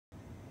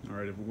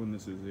Alright everyone,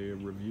 this is a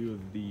review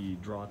of the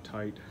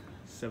Draw-Tite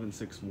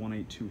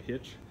 76182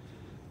 hitch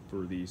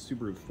for the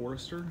Subaru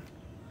Forester.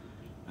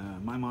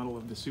 My model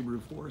of the Subaru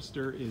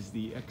Forester is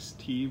the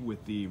XT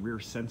with the rear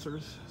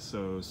sensors,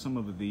 so some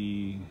of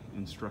the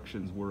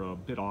instructions were a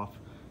bit off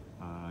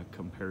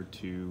compared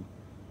to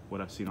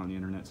what I've seen on the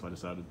internet, so I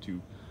decided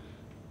to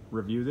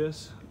review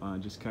this.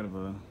 Just kind of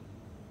a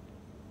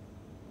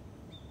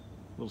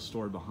little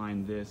story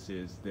behind this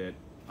is that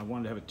I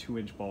wanted to have a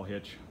 2-inch ball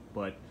hitch,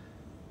 but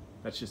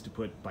that's just to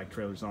put bike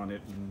trailers on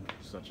it and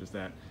such as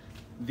that.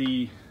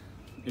 The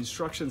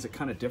instructions that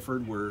kind of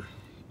differed were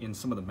in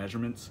some of the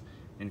measurements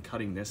in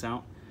cutting this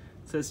out.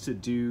 It says to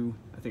do,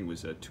 I think it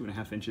was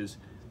 2.5 inches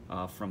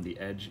from the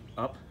edge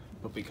up,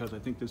 but because I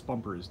think this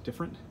bumper is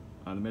different,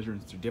 the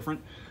measurements are different,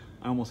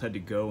 I almost had to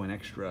go an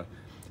extra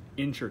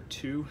inch or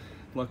two.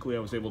 Luckily I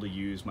was able to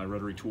use my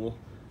rotary tool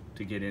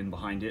to get in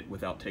behind it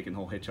without taking the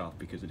whole hitch off,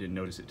 because I didn't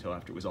notice it till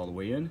after it was all the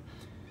way in.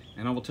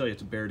 And I will tell you,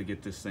 it's a bear to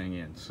get this thing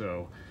in.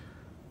 So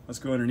let's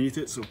go underneath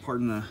it. So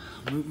pardon the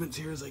movements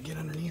here as I get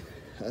underneath.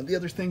 The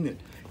other thing that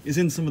is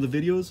in some of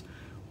the videos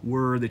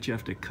were that you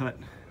have to cut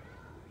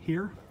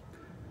here,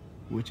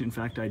 which in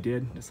fact I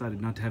did.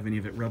 Decided not to have any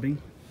of it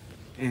rubbing.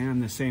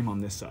 And the same on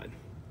this side,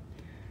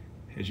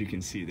 as you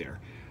can see there.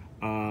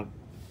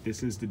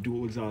 This is the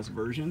dual exhaust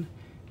version.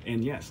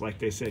 And yes, like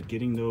they said,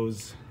 getting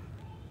those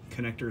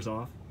connectors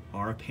off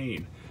are a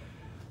pain.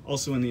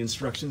 Also in the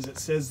instructions it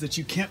says that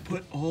you can't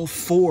put all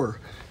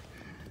 4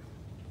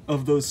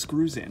 of those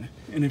screws in.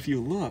 And if you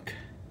look,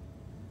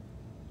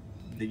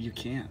 that you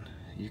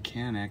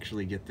can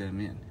actually get them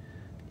in.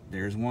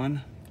 There's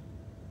one,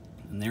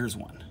 and there's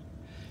one.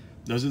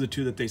 Those are the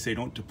 2 that they say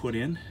don't to put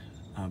in,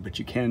 but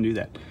you can do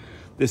that.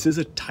 This is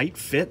a tight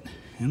fit,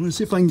 and let's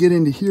see if I can get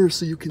into here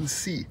so you can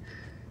see.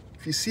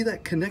 If you see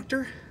that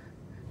connector,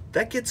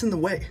 that gets in the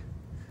way.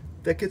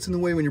 That gets in the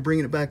way when you're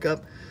bringing it back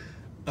up,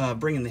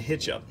 bringing the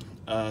hitch up.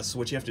 So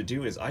what you have to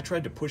do is, I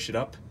tried to push it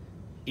up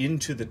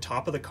into the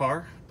top of the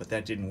car, but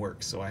that didn't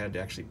work, so I had to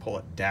actually pull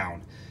it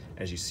down,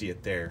 as you see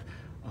it there.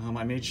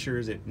 I made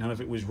sure that none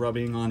of it was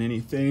rubbing on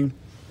anything.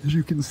 As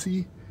you can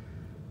see,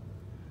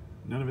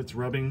 none of it's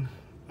rubbing.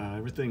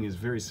 Everything is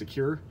very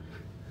secure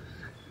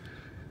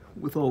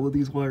with all of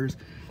these wires.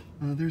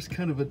 There's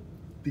kind of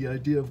the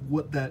idea of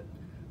what that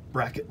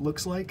bracket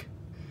looks like,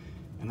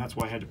 and that's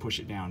why I had to push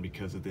it down,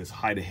 because of this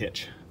hide a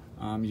hitch.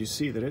 You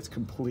see that it's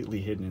completely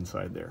hidden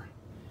inside there,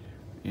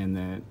 and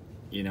that,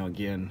 you know,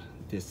 again,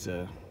 this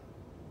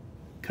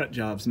cut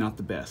job's not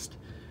the best.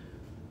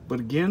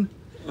 But again,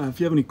 if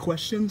you have any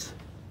questions,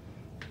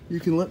 you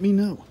can let me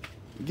know.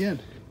 Again,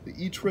 the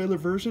e-trailer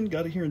version,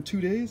 got it here in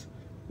 2 days.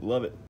 Love it.